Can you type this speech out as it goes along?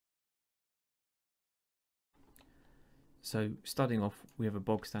So starting off, we have a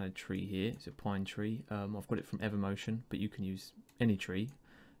bog standard tree here. It's a pine tree. I've got it from Evermotion, but you can use any tree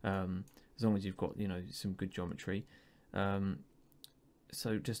as long as you've got, you know, some good geometry.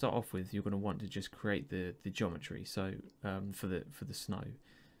 So to start off with, you're going to want to just create the geometry. So for the snow.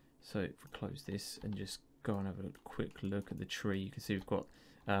 So if we close this and just go and have a quick look at the tree, you can see we've got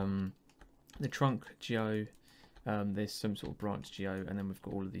the trunk geo. There's some sort of branch geo, and then we've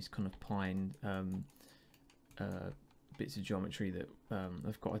got all of these kind of pine bits of geometry that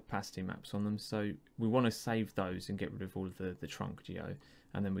have got opacity maps on them. So we want to save those and get rid of all of the trunk geo,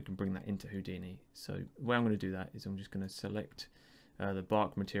 and then we can bring that into Houdini. So the way I'm going to do that is I'm just going to select the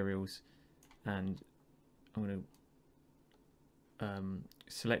bark materials, and I'm going to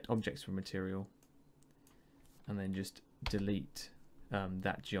select objects from material, and then just delete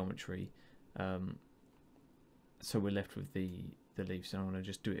that geometry. So we're left with the leaves, and I'm going to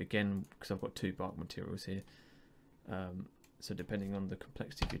just do it again because I've got two bark materials here. So depending on the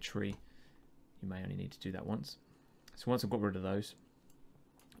complexity of your tree, you may only need to do that once. So once I've got rid of those,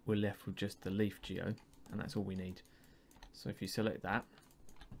 we're left with just the leaf geo, and that's all we need. So if you select that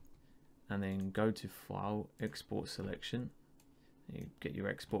and then go to File, Export Selection, you get your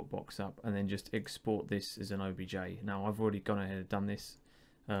export box up, and then just export this as an OBJ. Now I've already gone ahead and done this,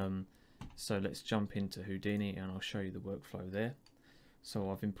 so let's jump into Houdini and I'll show you the workflow there. So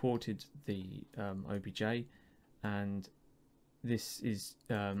I've imported the OBJ, and this is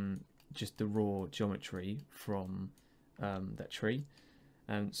just the raw geometry from that tree.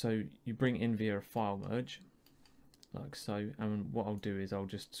 So you bring in via a file merge, like so, and what I'll do is I'll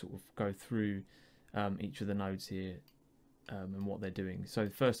just sort of go through each of the nodes here and what they're doing. So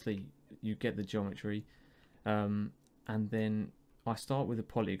firstly, you get the geometry, and then I start with a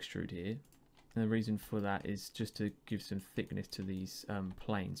poly extrude here, and the reason for that is just to give some thickness to these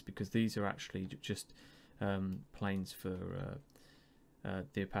planes, because these are actually just planes for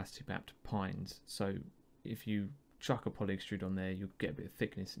the opacity mapped pines. So if you chuck a poly extrude on there, you'll get a bit of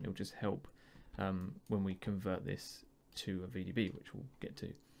thickness, and it'll just help when we convert this to a VDB, which we'll get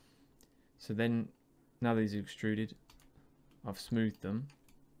to. So then, now these are extruded, I've smoothed them.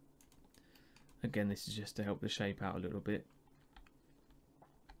 Again, this is just to help the shape out a little bit.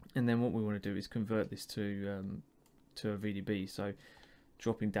 And then what we want to do is convert this to a VDB. So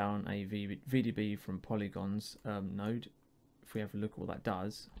dropping down a VDB from polygons node, if we have a look at what that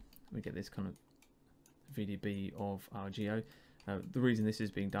does, we get this kind of VDB of our geo. The reason this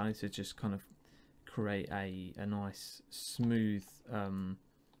is being done is to just kind of create a nice smooth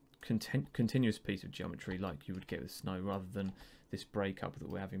continuous piece of geometry like you would get with snow, rather than this breakup that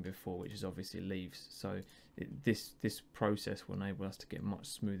we're having before, which is obviously leaves. So this process will enable us to get much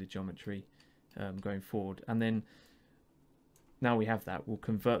smoother geometry going forward. And then now we have that, we'll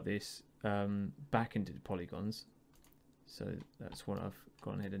convert this back into polygons. So that's what I've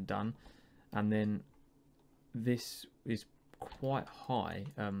gone ahead and done. And then this is quite high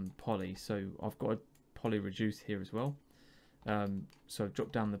poly, so I've got a poly reduce here as well. So I've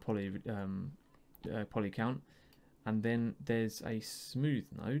dropped down the poly count, and then there's a smooth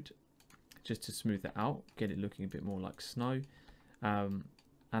node just to smooth it out, get it looking a bit more like snow. And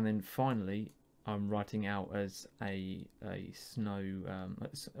then finally, I'm writing out as a snow.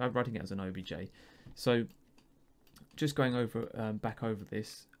 I'm writing it as an OBJ. So just going over back over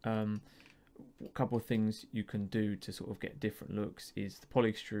this. A couple of things you can do to sort of get different looks is the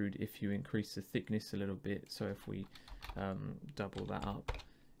poly extrude. If you increase the thickness a little bit, so if we double that up,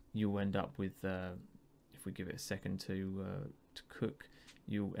 you'll end up with, if we give it a second to cook,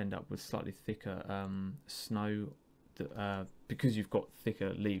 you'll end up with slightly thicker snow that, because you've got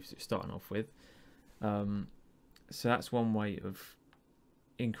thicker leaves it's starting off with. So that's one way of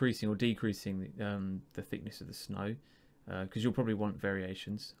increasing or decreasing the thickness of the snow, because you'll probably want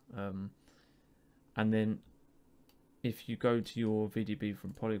variations. And then if you go to your VDB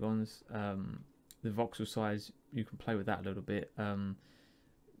from polygons, the voxel size, you can play with that a little bit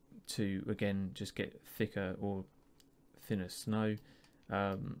to, again, just get thicker or thinner snow,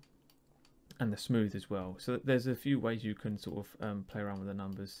 and the smooth as well. So there's a few ways you can sort of play around with the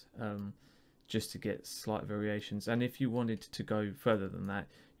numbers just to get slight variations. And if you wanted to go further than that,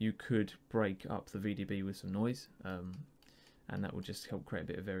 you could break up the VDB with some noise, and that will just help create a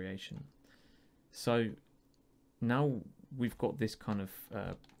bit of variation. So now we've got this kind of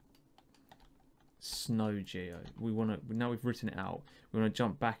snow geo. Now we've written it out, we want to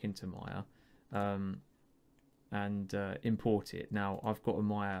jump back into Maya and import it. Now I've got a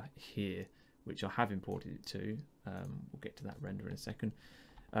Maya here which I have imported it to. We'll get to that render in a second.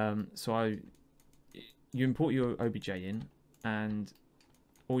 So you import your OBJ in, and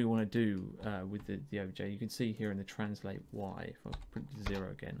all you want to do with the OJ, you can see here in the translate Y, if I print to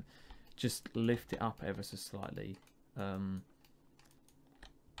 0 again, just lift it up ever so slightly,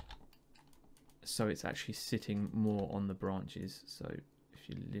 so it's actually sitting more on the branches. So if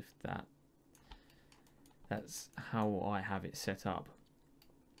you lift that, that's how I have it set up.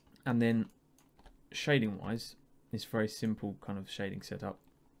 And then shading wise, it's very simple kind of shading setup.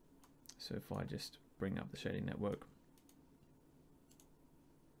 So if I just bring up the shading network,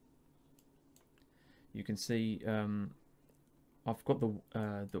 you can see I've got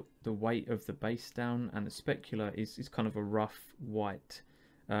the weight of the base down, and the specular is kind of a rough white.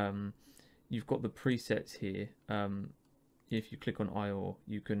 You've got the presets here. If you click on IOR,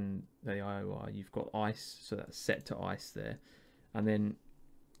 you can the IOR. You've got ice, so that's set to ice there, and then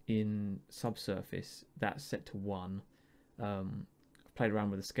in subsurface that's set to 1. I've played around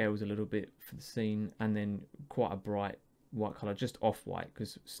with the scales a little bit for the scene, and then quite a bright white color, just off white,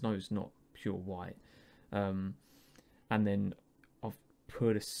 because snow's not pure white. And then I've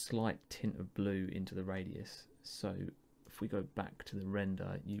put a slight tint of blue into the radius. So if we go back to the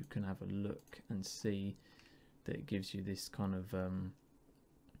render, you can have a look and see that it gives you this kind of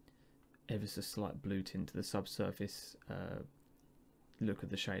ever so slight blue tint to the subsurface look of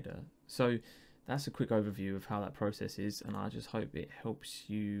the shader. So that's a quick overview of how that process is, and I just hope it helps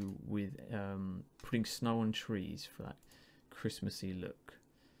you with putting snow on trees for that Christmassy look.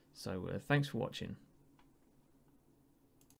 So thanks for watching.